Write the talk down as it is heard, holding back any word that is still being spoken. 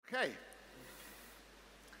Okay.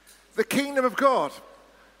 The kingdom of God.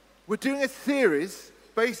 We're doing a series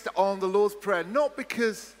based on the Lord's Prayer, not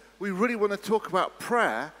because we really want to talk about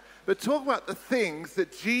prayer, but talk about the things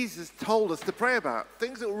that Jesus told us to pray about,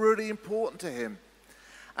 things that were really important to him.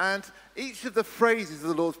 And each of the phrases of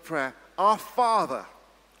the Lord's Prayer, our Father.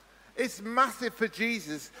 It's massive for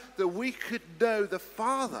Jesus that we could know the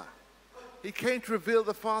Father. He came to reveal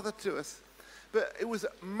the Father to us. But it was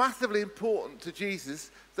massively important to Jesus,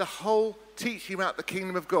 the whole teaching about the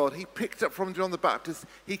kingdom of God. He picked up from John the Baptist.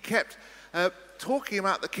 He kept talking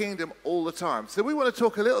about the kingdom all the time. So we want to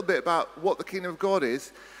talk a little bit about what the kingdom of God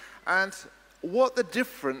is and what the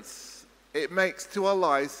difference it makes to our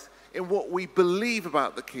lives in what we believe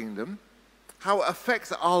about the kingdom, how it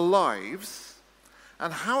affects our lives,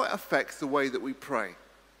 and how it affects the way that we pray.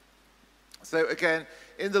 So again,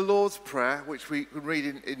 in the Lord's Prayer, which we can read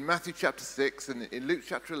in Matthew chapter 6 and in Luke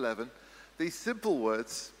chapter 11, these simple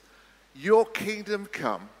words, your kingdom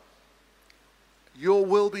come, your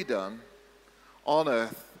will be done on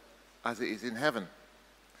earth as it is in heaven.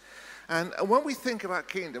 And when we think about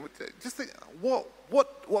kingdom, just think,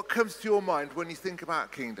 what comes to your mind when you think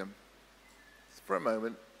about kingdom? Just for a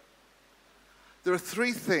moment. There are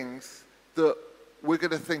three things that we're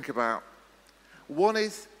going to think about. One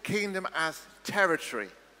is kingdom as territory,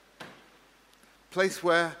 place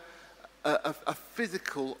where a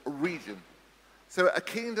physical region. So a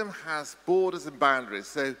kingdom has borders and boundaries.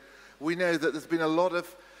 So we know that there's been a lot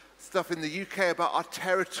of stuff in the UK about our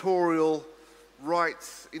territorial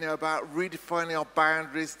rights, about redefining our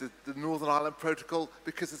boundaries, the Northern Ireland Protocol,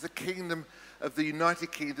 because there's a kingdom of the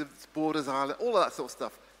United Kingdom, borders Ireland, all of that sort of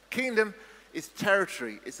stuff. Kingdom is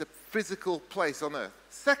territory. It's a physical place on earth.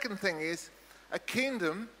 Second thing is, a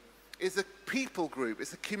kingdom is a people group.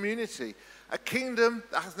 It's a community. A kingdom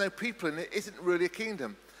that has no people in it isn't really a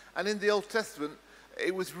kingdom. And in the Old Testament,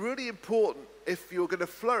 it was really important, if you were going to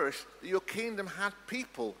flourish, that your kingdom had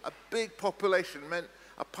people. A big population meant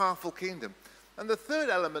a powerful kingdom. And the third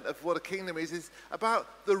element of what a kingdom is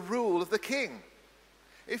about the rule of the king.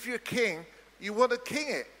 If you're a king, you want to king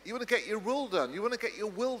it. You want to get your rule done. You want to get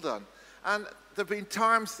your will done. And there have been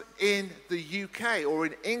times in the UK or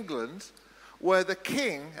in England where the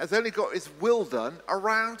king has only got his will done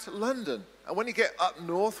around London. And when you get up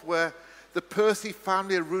north where the Percy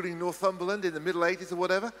family are ruling Northumberland in the Middle Ages or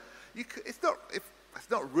whatever, it's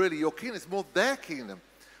not really your kingdom, it's more their kingdom.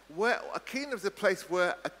 Where a kingdom is a place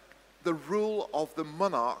where the rule of the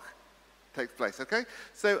monarch takes place, okay?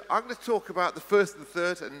 So I'm going to talk about the first and the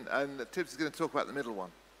third, and Tibbs is going to talk about the middle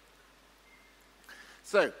one.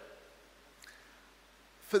 So,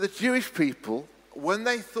 for the Jewish people, when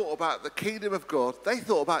they thought about the kingdom of God, they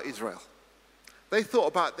thought about Israel. They thought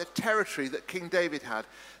about the territory that King David had.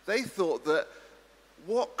 They thought that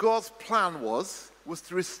what God's plan was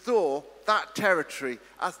to restore that territory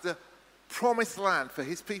as the promised land for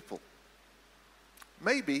his people.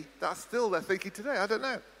 Maybe that's still their thinking today, I don't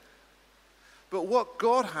know. But what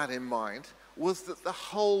God had in mind was that the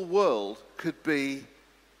whole world could be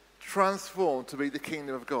transformed to be the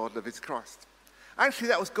kingdom of God, of his Christ. Actually,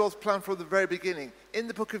 that was God's plan from the very beginning. In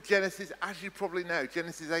the book of Genesis, as you probably know,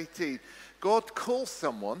 Genesis 18, God calls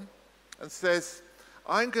someone and says,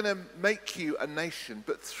 I'm going to make you a nation,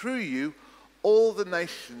 but through you, all the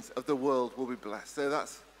nations of the world will be blessed. So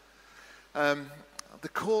that's the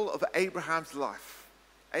call of Abraham's life.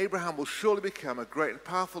 Abraham will surely become a great and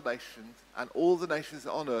powerful nation, and all the nations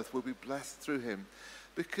on earth will be blessed through him.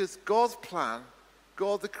 Because God's plan,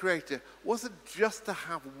 God the Creator, wasn't just to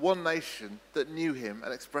have one nation that knew him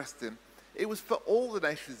and expressed him. It was for all the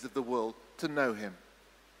nations of the world to know him.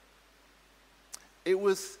 It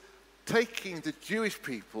was taking the Jewish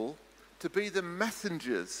people to be the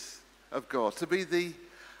messengers of God, to be the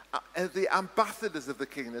ambassadors of the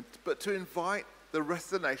kingdom, but to invite the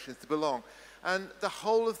rest of the nations to belong. And the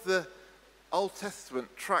whole of the Old Testament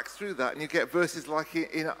tracks through that, and you get verses like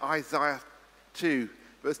in Isaiah 2,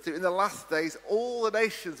 Verse 2, in the last days, all the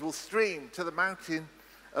nations will stream to the mountain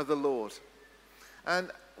of the Lord.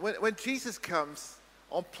 And when Jesus comes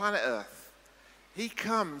on planet Earth, he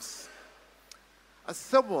comes as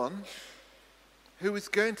someone who is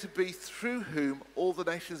going to be through whom all the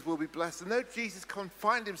nations will be blessed. And though Jesus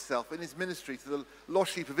confined himself in his ministry to the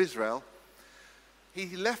lost sheep of Israel,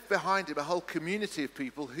 he left behind him a whole community of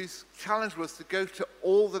people whose challenge was to go to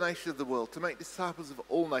all the nations of the world, to make disciples of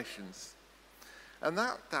all nations. And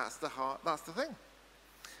that's the heart, that's the thing.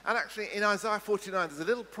 And actually in Isaiah 49, there's a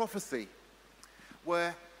little prophecy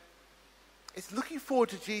where it's looking forward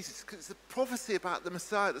to Jesus, because it's a prophecy about the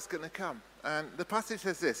Messiah that's going to come. And the passage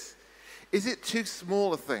says this, is it too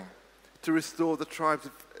small a thing to restore the tribes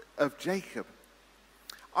of Jacob?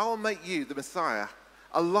 I will make you, the Messiah,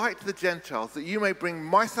 a light to the Gentiles, that you may bring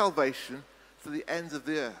my salvation to the ends of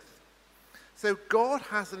the earth. So God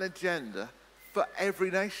has an agenda for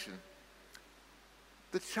every nation.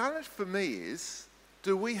 The challenge for me is,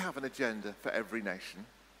 do we have an agenda for every nation?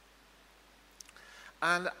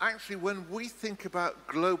 And actually, when we think about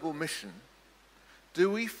global mission, do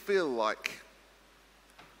we feel like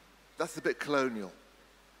that's a bit colonial?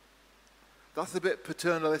 That's a bit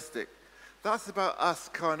paternalistic. That's about us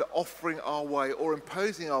kind of offering our way or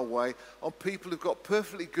imposing our way on people who've got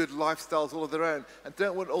perfectly good lifestyles all of their own and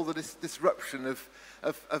don't want all the disruption of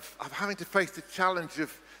having to face the challenge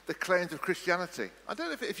of the claims of Christianity. I don't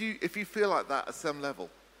know if you feel like that at some level.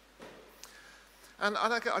 And I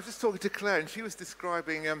was just talking to Claire, and she was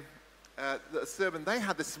describing a sermon they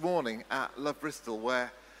had this morning at Love Bristol,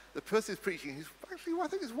 where the person who's preaching, who's actually, well, I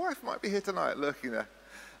think his wife might be here tonight, lurking there.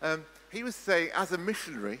 He was saying, as a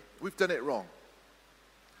missionary, we've done it wrong.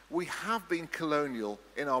 We have been colonial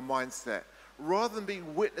in our mindset. Rather than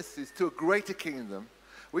being witnesses to a greater kingdom,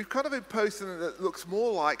 we've kind of imposed something that looks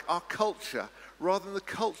more like our culture rather than the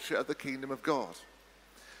culture of the kingdom of God.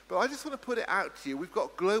 But I just want to put it out to you. We've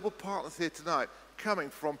got global partners here tonight coming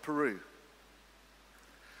from Peru.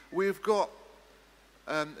 We've got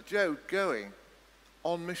Joe going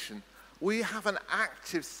on mission. We have an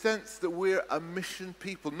active sense that we're a mission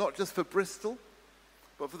people, not just for Bristol,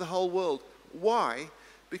 but for the whole world. Why?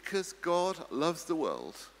 Because God loves the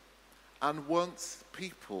world and wants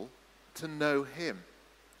people to know him.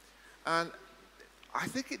 And I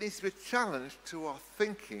think it needs to be a challenge to our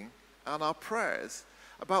thinking and our prayers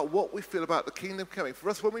about what we feel about the kingdom coming.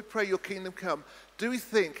 For us, when we pray, your kingdom come, do we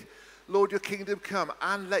think, Lord, your kingdom come,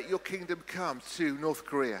 and let your kingdom come to North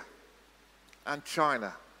Korea and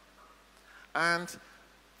China and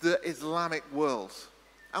the Islamic world?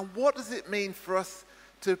 And what does it mean for us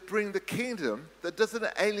to bring the kingdom that doesn't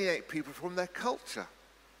alienate people from their culture?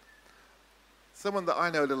 Someone that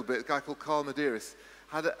I know a little bit, a guy called Carl Medeiros,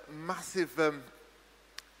 had a massive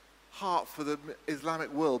heart for the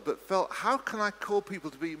Islamic world, but felt, how can I call people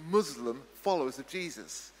to be Muslim followers of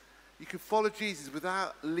Jesus? You can follow Jesus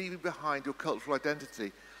without leaving behind your cultural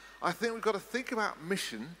identity. I think we've got to think about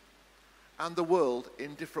mission and the world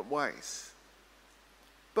in different ways.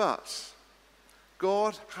 But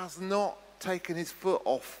God has not taken his foot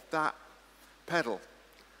off that pedal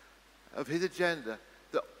of his agenda,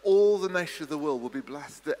 that all the nations of the world will be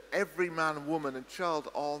blessed, that every man, woman, and child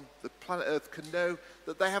on the planet Earth can know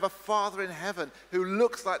that they have a Father in heaven who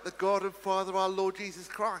looks like the God and Father of our Lord Jesus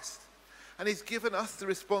Christ. And he's given us the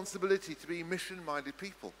responsibility to be mission-minded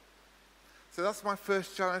people. So that's my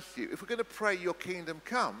first challenge to you. If we're going to pray your kingdom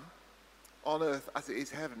come on earth as it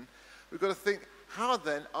is heaven, we've got to think, how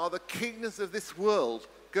then are the kingdoms of this world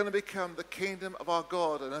going to become the kingdom of our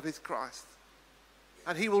God and of his Christ?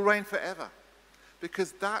 And he will reign forever,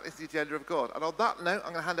 because that is the agenda of God. And on that note,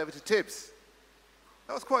 I'm going to hand over to Tibbs.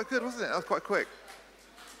 That was quite good, wasn't it? That was quite quick.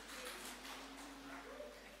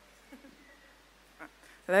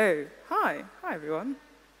 Hello. Hi. Hi, everyone.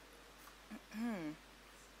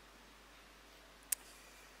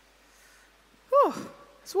 Oh,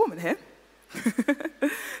 it's warm in here.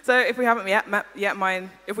 So if we haven't met yet,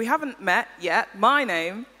 my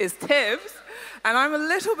name is Tibbs, and I'm a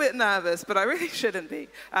little bit nervous, but I really shouldn't be,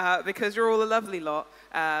 because you're all a lovely lot.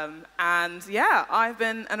 And yeah, I've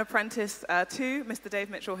been an apprentice to Mr. Dave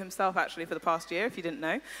Mitchell himself, actually, for the past year, if you didn't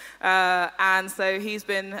know. And so he's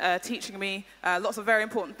been teaching me lots of very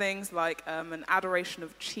important things, like an adoration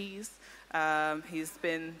of cheese. He's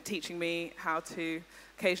been teaching me how to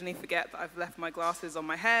occasionally forget that I've left my glasses on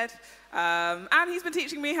my head. And he's been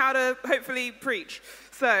teaching me how to hopefully preach.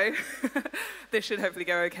 So this should hopefully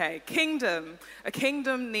go okay. Kingdom. A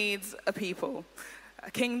kingdom needs a people.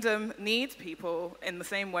 A kingdom needs people in the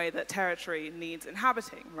same way that territory needs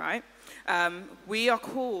inhabiting, right? We are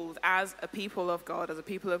called as a people of God, as a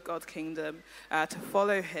people of God's kingdom, to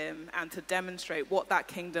follow him and to demonstrate what that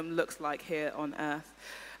kingdom looks like here on earth.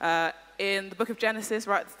 In the book of Genesis,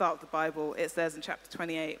 right at the start of the Bible, it says in chapter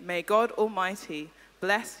 28, "May God Almighty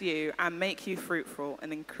bless you and make you fruitful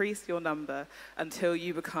and increase your number until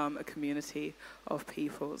you become a community of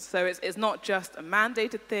peoples." So it's not just a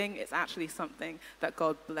mandated thing, it's actually something that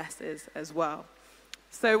God blesses as well.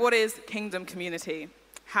 So what is kingdom community?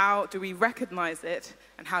 How do we recognize it,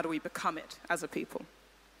 and how do we become it as a people?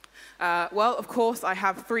 Well, of course, I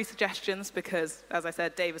have 3 suggestions because, as I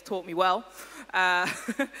said, Dave has taught me well.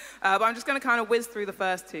 But I'm just going to kind of whiz through the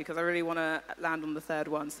first 2 because I really want to land on the third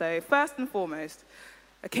one. So first and foremost,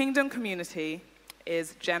 a kingdom community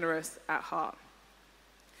is generous at heart.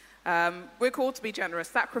 We're called to be generous,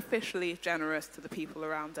 sacrificially generous to the people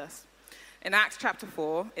around us. In Acts chapter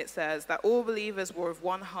 4, it says that all believers were of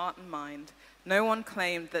one heart and mind. No one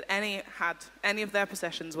claimed that any of their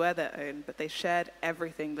possessions were their own, but they shared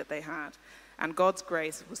everything that they had. And God's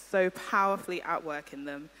grace was so powerfully at work in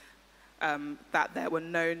them that there were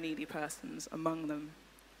no needy persons among them.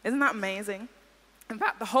 Isn't that amazing? In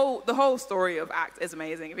fact, the whole story of Acts is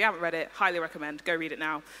amazing. If you haven't read it, highly recommend. Go read it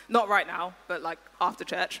now. Not right now, but like after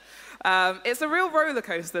church. It's a real roller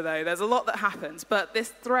coaster, though. There's a lot that happens. But this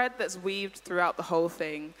thread that's weaved throughout the whole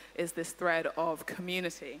thing is this thread of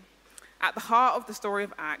community. At the heart of the story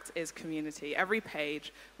of Acts is community. Every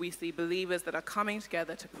page, we see believers that are coming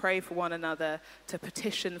together to pray for one another, to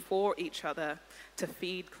petition for each other, to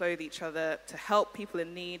feed, clothe each other, to help people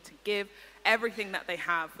in need, to give everything that they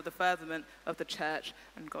have for the furtherment of the church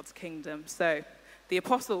and God's kingdom. So the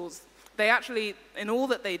apostles, they actually, in all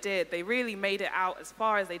that they did, they really made it out as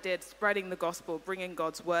far as they did, spreading the gospel, bringing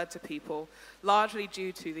God's word to people, largely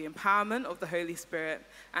due to the empowerment of the Holy Spirit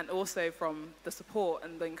and also from the support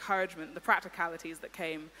and the encouragement, the practicalities that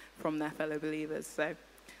came from their fellow believers. So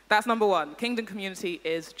that's number one. Kingdom community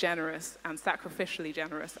is generous and sacrificially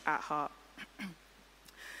generous at heart.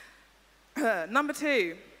 Number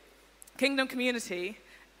two, kingdom community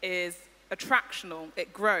is attractional.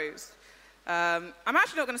 It grows. I'm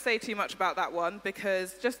actually not going to say too much about that one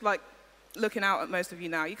because just like looking out at most of you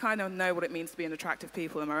now, you kind of know what it means to be an attractive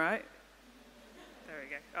people, am I right? There we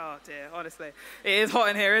go. Oh dear, honestly. It is hot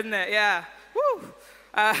in here, isn't it? Yeah. Woo!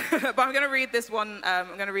 But I'm going to read this one.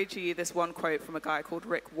 I'm going to read to you this one quote from a guy called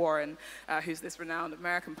Rick Warren, who's this renowned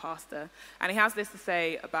American pastor. And he has this to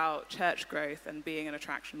say about church growth and being an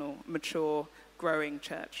attractional, mature, growing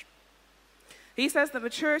church. He says that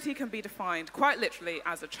maturity can be defined quite literally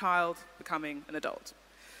as a child becoming an adult.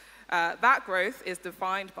 That growth is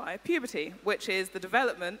defined by puberty, which is the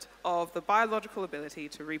development of the biological ability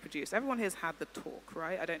to reproduce. Everyone here's had the talk,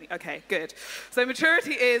 right? Okay, good. So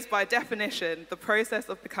maturity is, by definition, the process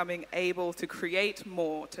of becoming able to create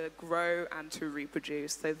more, to grow, and to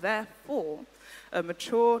reproduce. So therefore, a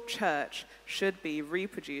mature church should be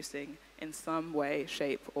reproducing in some way,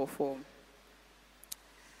 shape, or form.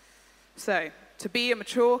 So, to be a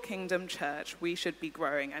mature kingdom church, we should be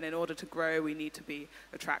growing, and in order to grow, we need to be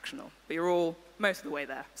attractional. But you're all most of the way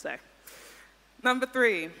there, so. Number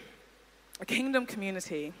three, a kingdom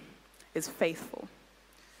community is faithful.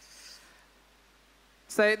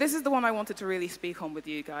 So this is the one I wanted to really speak on with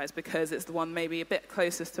you guys, because it's the one maybe a bit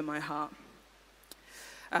closest to my heart.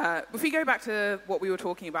 If we go back to what we were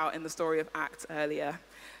talking about in the story of Acts earlier,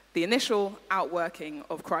 the initial outworking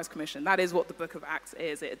of Christ's commission, that is what the book of Acts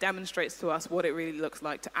is. It demonstrates to us what it really looks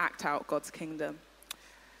like to act out God's kingdom.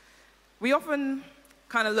 We often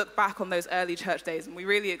kind of look back on those early church days and we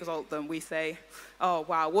really exalt them. We say, oh,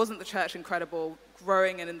 wow, wasn't the church incredible,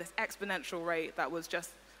 growing and in this exponential rate that was just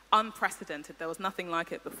unprecedented. There was nothing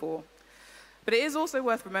like it before. But it is also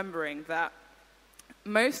worth remembering that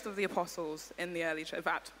most of the apostles in the early church, in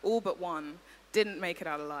fact, all but one, didn't make it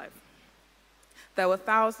out alive. There were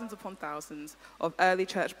thousands upon thousands of early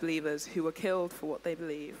church believers who were killed for what they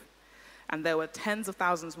believe. And there were tens of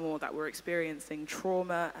thousands more that were experiencing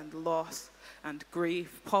trauma and loss and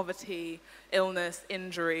grief, poverty, illness,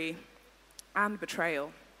 injury, and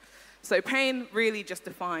betrayal. So pain really just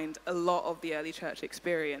defined a lot of the early church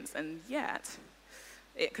experience, and yet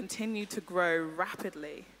it continued to grow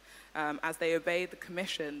rapidly as they obeyed the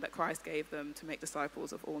commission that Christ gave them to make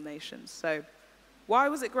disciples of all nations. So why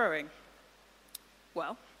was it growing?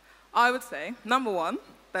 Well, I would say, number one,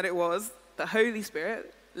 that it was the Holy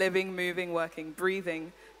Spirit living, moving, working,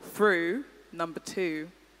 breathing through, number two,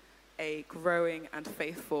 a growing and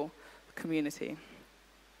faithful community.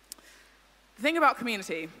 The thing about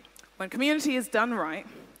community, when community is done right,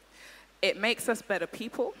 it makes us better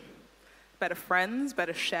people, better friends,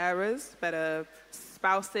 better sharers, better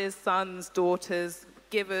spouses, sons, daughters,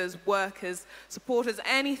 givers, workers, supporters,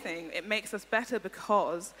 anything. It makes us better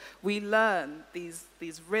because we learn these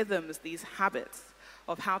rhythms, these habits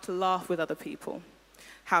of how to laugh with other people,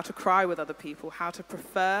 how to cry with other people, how to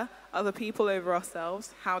prefer other people over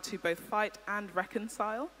ourselves, how to both fight and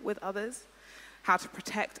reconcile with others, how to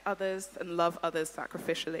protect others and love others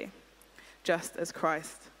sacrificially, just as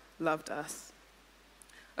Christ loved us.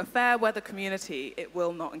 A fair weather community, it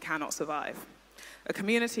will not and cannot survive. A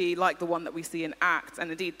community like the one that we see in Acts,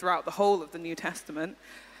 and indeed throughout the whole of the New Testament,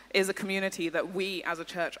 is a community that we as a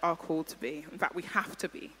church are called to be. In fact, we have to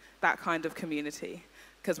be that kind of community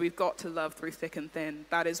because we've got to love through thick and thin.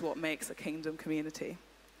 That is what makes a kingdom community.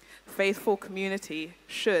 Faithful community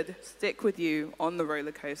should stick with you on the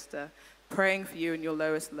roller coaster, praying for you in your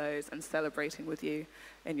lowest lows and celebrating with you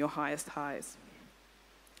in your highest highs.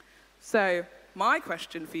 So, my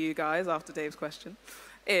question for you guys after Dave's question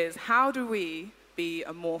is, how do we be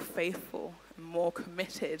a more faithful, more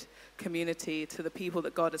committed community to the people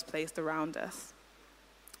that God has placed around us?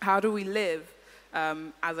 How do we live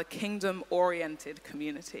as a kingdom-oriented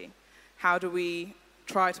community? How do we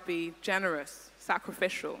try to be generous,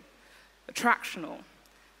 sacrificial, attractional?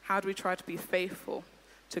 How do we try to be faithful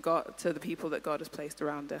to God, to the people that God has placed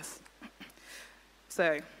around us?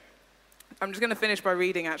 So I'm just going to finish by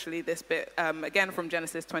reading actually this bit, again from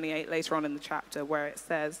Genesis 28, later on in the chapter, where it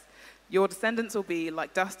says, "Your descendants will be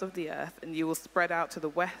like dust of the earth, and you will spread out to the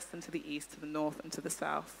west and to the east, to the north and to the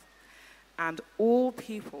south. And all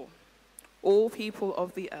people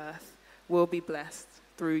of the earth will be blessed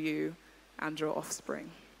through you and your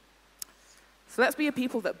offspring." So let's be a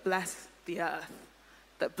people that bless the earth,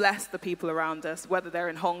 that bless the people around us, whether they're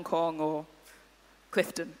in Hong Kong or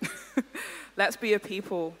Clifton. Let's be a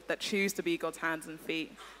people that choose to be God's hands and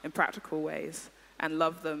feet in practical ways and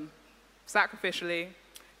love them sacrificially,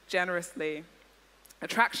 generously,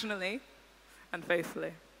 attractionally, and faithfully.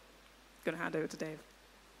 I'm going to hand over to Dave.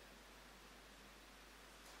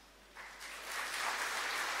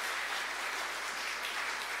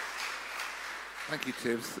 Thank you,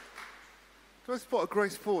 Tibbs. Do I spot a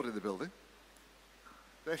Grace Ford in the building?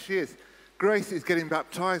 There she is. Grace is getting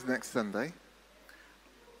baptized next Sunday.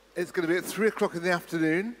 It's going to be at 3 o'clock in the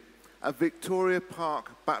afternoon at Victoria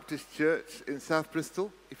Park Baptist Church in South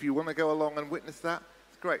Bristol. If you want to go along and witness that,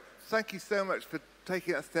 it's great. Thank you so much for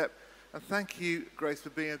taking that step. And thank you, Grace, for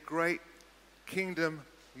being a great kingdom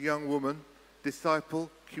young woman,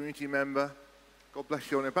 disciple, community member. God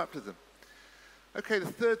bless you on your baptism. Okay,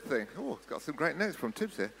 the third thing. Oh, it's got some great notes from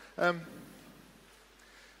Tibbs here.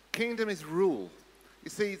 Kingdom is rule. You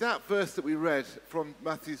see, that verse that we read from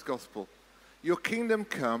Matthew's Gospel, your kingdom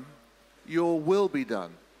come, your will be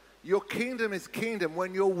done. Your kingdom is kingdom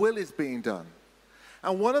when your will is being done.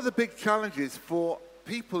 And one of the big challenges for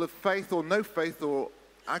people of faith or no faith or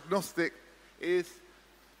agnostic is,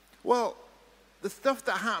 well, the stuff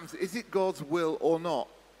that happens, is it God's will or not?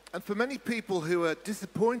 And for many people who are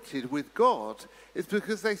disappointed with God, it's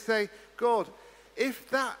because they say, God, if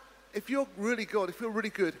you're really God, if you're really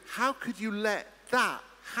good, how could you let that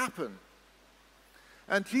happen?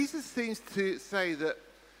 And Jesus seems to say that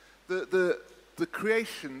the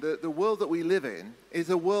creation, the world that we live in, is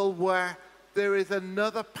a world where there is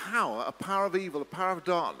another power, a power of evil, a power of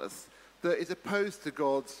darkness, that is opposed to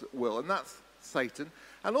God's will, and that's Satan.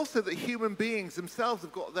 And also that human beings themselves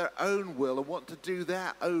have got their own will and want to do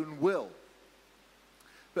their own will.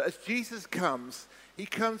 But as Jesus comes, he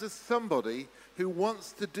comes as somebody who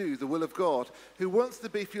wants to do the will of God, who wants to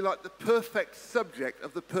be, if you like, the perfect subject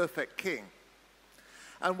of the perfect king.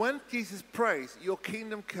 And when Jesus prays, your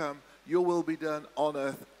kingdom come, your will be done on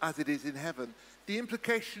earth as it is in heaven, the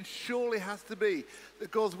implication surely has to be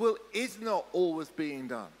that God's will is not always being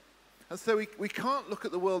done. And so we can't look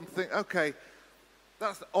at the world and think, okay,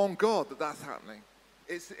 that's on God that's happening.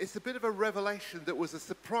 It's a bit of a revelation that was a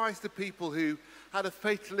surprise to people who had a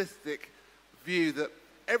fatalistic view that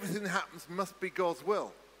everything that happens must be God's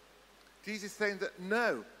will. Jesus is saying that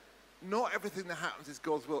no, not everything that happens is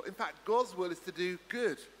God's will. In fact, God's will is to do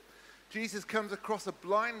good. Jesus comes across a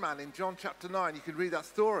blind man in John chapter 9. You can read that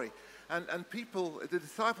story. And people, the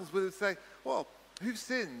disciples with him say, well, who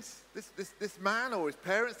sins? This man or his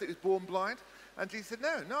parents that was born blind? And Jesus said,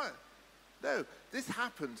 no, this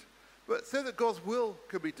happened. But so that God's will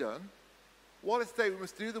could be done, while it's day, we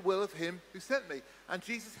must do the will of him who sent me. And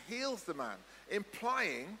Jesus heals the man,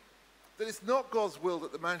 implying that it's not God's will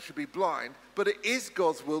that the man should be blind, but it is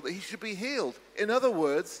God's will that he should be healed. In other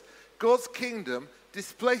words, God's kingdom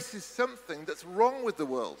displaces something that's wrong with the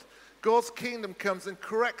world. God's kingdom comes and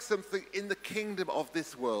corrects something in the kingdom of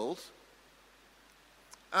this world.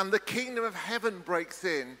 And the kingdom of heaven breaks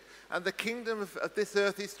in, and the kingdom of this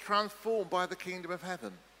earth is transformed by the kingdom of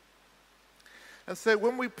heaven. And so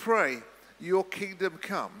when we pray, your kingdom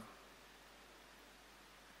come,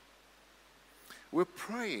 we're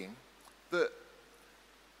praying that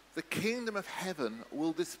the kingdom of heaven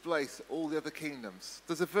will displace all the other kingdoms.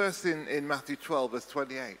 There's a verse in Matthew 12, verse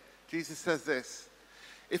 28. Jesus says this,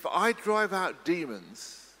 if I drive out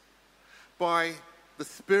demons by the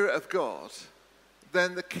Spirit of God,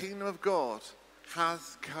 then the kingdom of God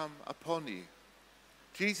has come upon you.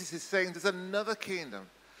 Jesus is saying there's another kingdom,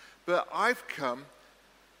 but I've come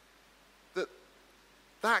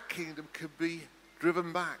that kingdom could be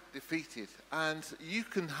driven back, defeated, and you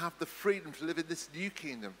can have the freedom to live in this new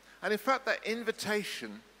kingdom. And in fact, that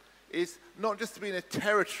invitation is not just to be in a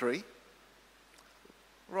territory,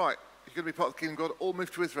 right, you're going to be part of the kingdom of God, all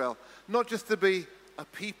move to Israel, not just to be a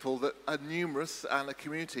people that are numerous and a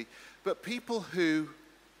community, but people who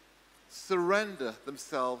surrender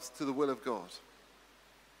themselves to the will of God.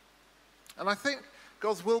 And I think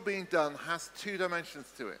God's will being done has two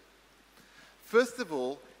dimensions to it. First of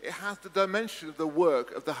all, it has the dimension of the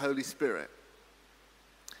work of the Holy Spirit.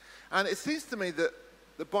 And it seems to me that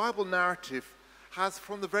the Bible narrative has,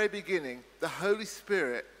 from the very beginning, the Holy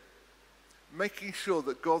Spirit making sure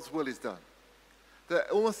that God's will is done. That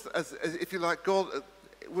almost as if you like, God,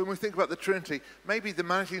 when we think about the Trinity, maybe the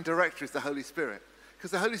managing director is the Holy Spirit.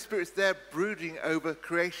 Because the Holy Spirit's there brooding over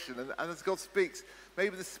creation. And as God speaks,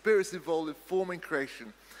 maybe the Spirit's involved in forming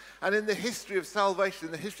creation. And in the history of salvation,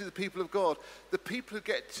 in the history of the people of God, the people who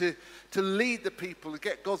get to lead the people, to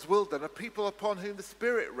get God's will done, are people upon whom the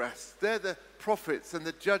Spirit rests. They're the prophets and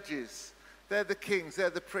the judges. They're the kings. They're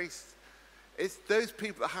the priests. It's those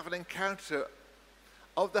people that have an encounter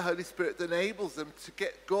of the Holy Spirit that enables them to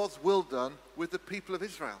get God's will done with the people of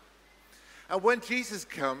Israel. And when Jesus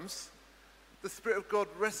comes, the Spirit of God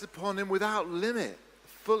rests upon him without limit,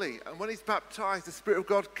 fully. And when he's baptized, the Spirit of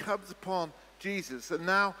God comes upon Jesus. And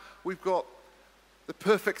now we've got the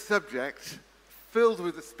perfect subject filled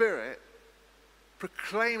with the Spirit,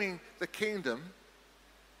 proclaiming the kingdom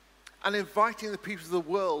and inviting the people of the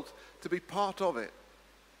world to be part of it.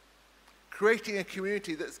 Creating a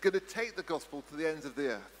community that's going to take the gospel to the ends of the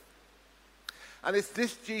earth. And it's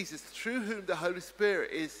this Jesus through whom the Holy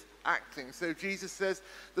Spirit is acting. So Jesus says,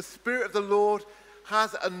 the Spirit of the Lord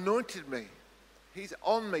has anointed me. He's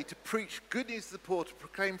on me to preach good news to the poor, to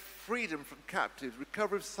proclaim freedom from captives,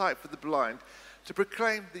 recovery of sight for the blind, to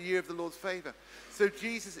proclaim the year of the Lord's favor. So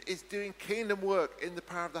Jesus is doing kingdom work in the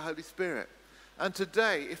power of the Holy Spirit. And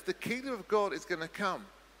today, if the kingdom of God is going to come,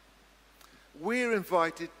 we're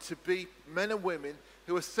invited to be men and women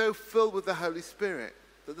who are so filled with the Holy Spirit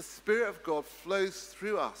that the Spirit of God flows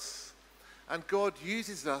through us. And God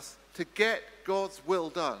uses us to get God's will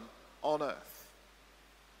done on earth.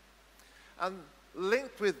 And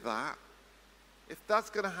linked with that, if that's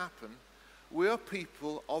going to happen, we are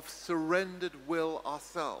people of surrendered will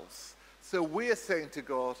ourselves. So we are saying to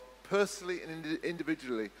God, personally and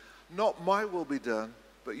individually, not my will be done,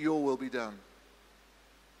 but your will be done.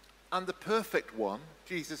 And the perfect one,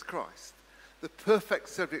 Jesus Christ, the perfect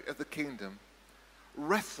subject of the kingdom,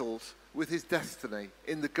 wrestled with his destiny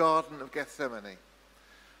in the Garden of Gethsemane,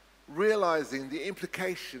 realizing the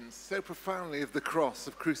implications so profoundly of the cross,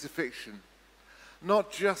 of crucifixion. Not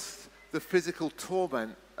just the physical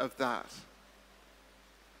torment of that,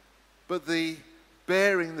 but the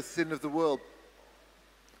bearing the sin of the world,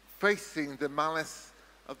 facing the malice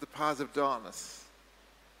of the powers of darkness,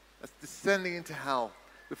 as descending into hell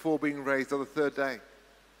before being raised on the third day,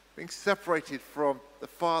 being separated from the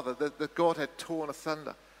Father that God had torn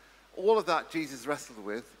asunder. All of that Jesus wrestled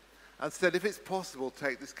with and said, if it's possible,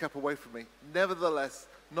 take this cup away from me. Nevertheless,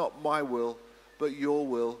 not my will, but your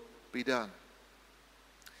will be done.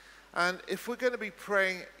 And if we're going to be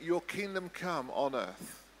praying, your kingdom come on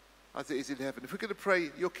earth, as it is in heaven, if we're going to pray,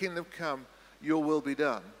 your kingdom come, your will be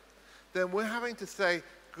done, then we're having to say,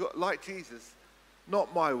 like Jesus,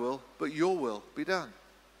 not my will, but your will be done.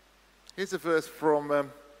 Here's a verse from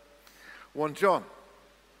 1 John.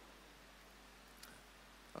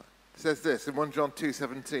 It says this in 1 John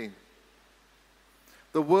 2:17.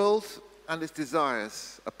 The world and its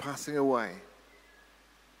desires are passing away,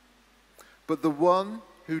 but the one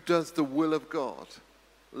who does the will of God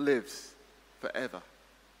lives forever.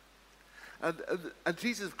 And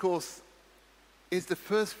Jesus, of course, is the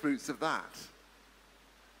first fruits of that.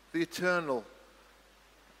 The eternal,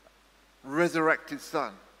 resurrected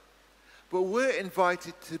Son. But we're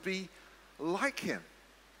invited to be like him.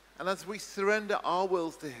 And as we surrender our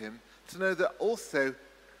wills to him, to know that also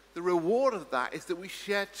the reward of that is that we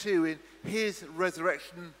share too in his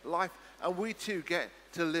resurrection life, and we too get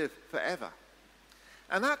to live forever.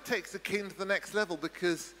 And that takes the kingdom to the next level,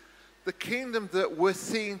 because the kingdom that we're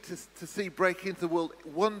seeing to see break into the world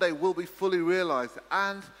one day will be fully realized,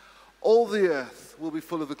 and all the earth will be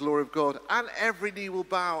full of the glory of God, and every knee will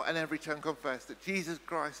bow and every tongue confess that Jesus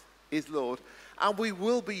Christ is Lord, and we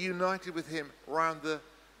will be united with him around the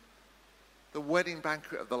wedding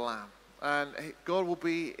banquet of the Lamb. And God will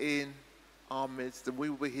be in our midst, and we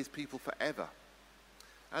will be his people forever.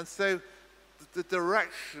 And so the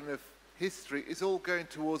direction of history is all going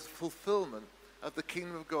towards fulfillment of the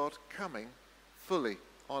kingdom of God coming fully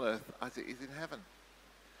on earth as it is in heaven.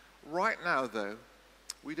 Right now, though,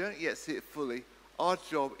 we don't yet see it fully. Our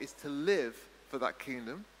job is to live for that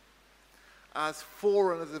kingdom as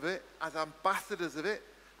forerunners of it, as ambassadors of it,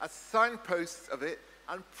 as signposts of it,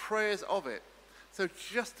 and prayers of it. So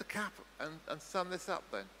just to cap and sum this up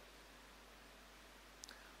then.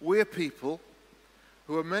 We're people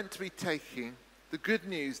who are meant to be taking the good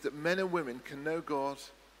news that men and women can know God,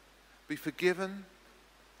 be forgiven,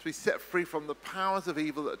 to be set free from the powers of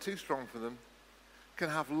evil that are too strong for them, can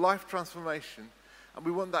have life transformation, and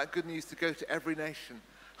we want that good news to go to every nation.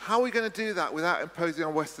 How are we going to do that without imposing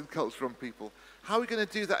our Western culture on people? How are we going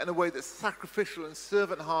to do that in a way that's sacrificial and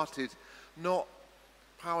servant-hearted, not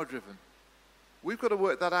power-driven? We've got to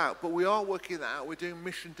work that out, but we are working that out. We're doing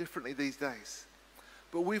mission differently these days.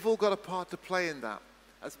 But we've all got a part to play in that,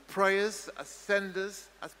 as prayers, as senders,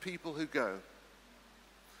 as people who go.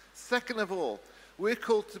 Second of all, we're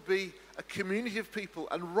called to be a community of people,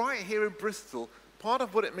 and right here in Bristol, part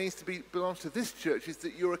of what it means to belong to this church is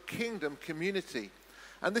that you're a kingdom community.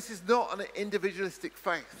 And this is not an individualistic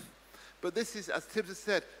faith, but this is, as Tibbs has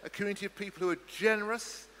said, a community of people who are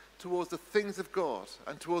generous towards the things of God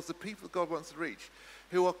and towards the people that God wants to reach,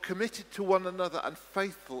 who are committed to one another and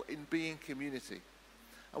faithful in being community.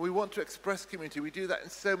 And we want to express community. We do that in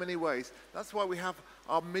so many ways. That's why we have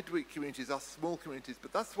our midweek communities, our small communities,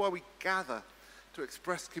 but that's why we gather to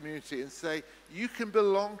express community and say, you can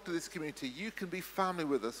belong to this community, you can be family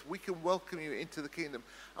with us, we can welcome you into the kingdom.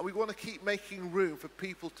 And we want to keep making room for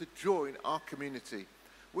people to join our community,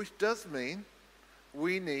 which does mean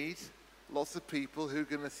we need lots of people who are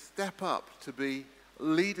going to step up to be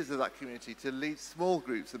leaders of that community, to lead small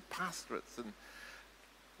groups and pastorates and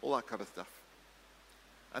all that kind of stuff,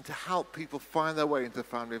 and to help people find their way into the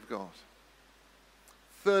family of God.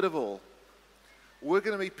 Third of all, we're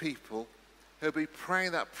going to be people who'll be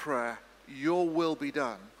praying that prayer, your will be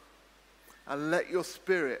done, and let your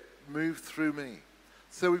spirit move through me.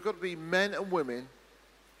 So we've got to be men and women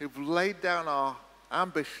who've laid down our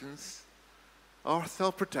ambitions, our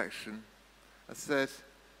self-protection, and said,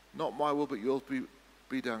 not my will, but yours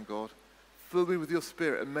be done, God. Fill me with your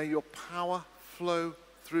spirit, and may your power flow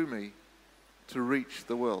through me to reach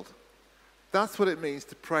the world. That's what it means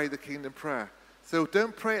to pray the kingdom prayer. So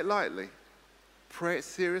don't pray it lightly. Pray it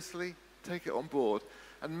seriously. Take it on board,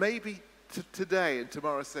 and maybe today and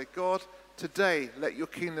tomorrow say, God, today let your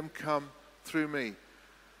kingdom come through me.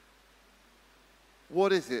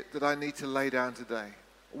 What is it that I need to lay down today?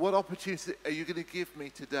 What opportunity are you going to give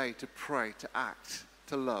me today to pray, to act,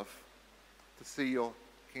 to love, to see your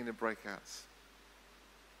kingdom breakouts?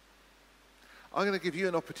 I'm going to give you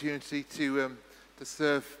an opportunity to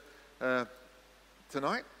serve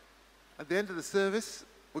tonight. At the end of the service,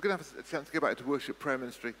 we're going to have a chance to go back to worship prayer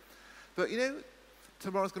ministry. But you know,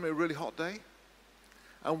 tomorrow's going to be a really hot day,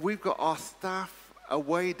 and we've got our staff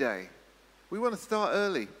away day. We want to start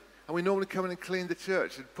early, and we normally come in and clean the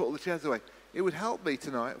church and put all the chairs away. It would help me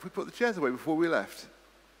tonight if we put the chairs away before we left.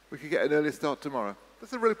 We could get an earlier start tomorrow.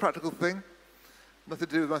 That's a really practical thing. Nothing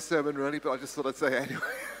to do with my sermon really, but I just thought I'd say it anyway.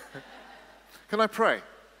 Can I pray?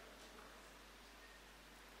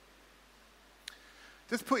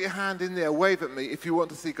 Just put your hand in there, wave at me if you want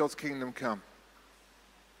to see God's kingdom come.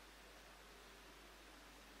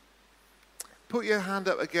 Put your hand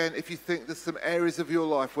up again if you think there's some areas of your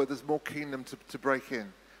life where there's more kingdom to break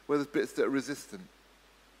in, where there's bits that are resistant.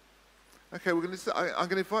 Okay, I'm going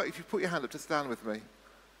to invite you, if you put your hand up, to stand with me.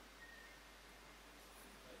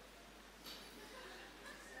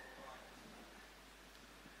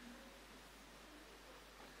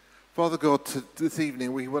 Father God, this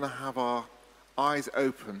evening we want to have our eyes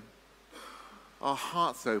open, our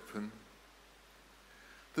hearts open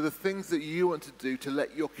to the things that you want to do to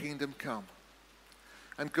let your kingdom come.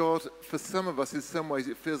 And God, for some of us, in some ways,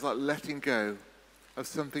 it feels like letting go of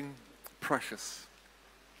something precious.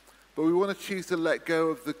 But we want to choose to let go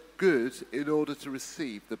of the good in order to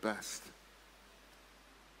receive the best.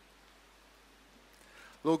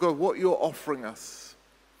 Lord God, what you're offering us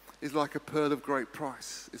is like a pearl of great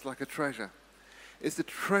price. It's like a treasure. It's the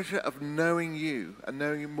treasure of knowing you and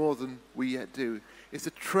knowing you more than we yet do. It's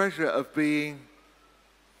a treasure of being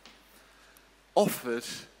offered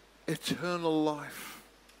eternal life.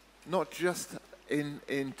 Not just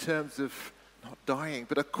in terms of not dying,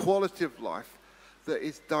 but a quality of life that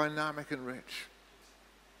is dynamic and rich.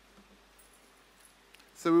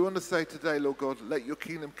 So we want to say today, Lord God, let your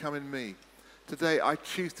kingdom come in me. Today I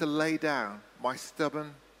choose to lay down my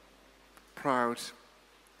stubborn, proud,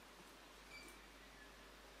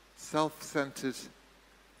 self-centered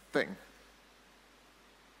thing.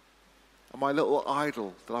 And my little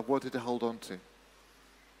idol that I've wanted to hold on to.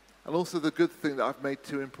 And also the good thing that I've made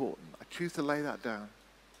too important. I choose to lay that down.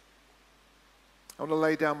 I want to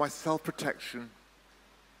lay down my self-protection.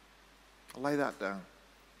 I'll lay that down.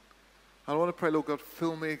 I want to pray, Lord God,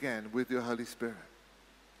 fill me again with your Holy Spirit.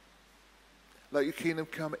 Let your kingdom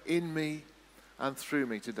come in me and through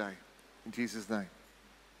me today. In Jesus' name.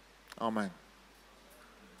 Amen.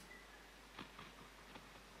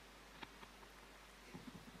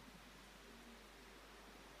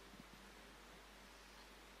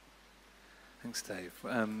 Thanks, Dave.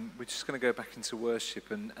 We're just going to go back into worship,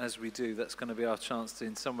 and as we do, that's going to be our chance to,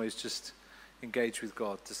 in some ways, just engage with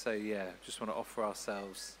God, to say, yeah, just want to offer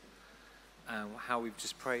ourselves, how we've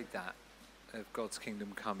just prayed that, of God's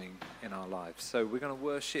kingdom coming in our lives. So we're going to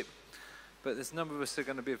worship, but there's a number of us that are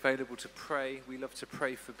going to be available to pray. We love to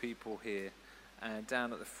pray for people here, and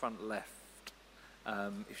down at the front left,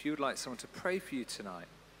 if you would like someone to pray for you tonight,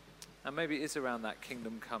 and maybe it is around that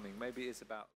kingdom coming, maybe it is about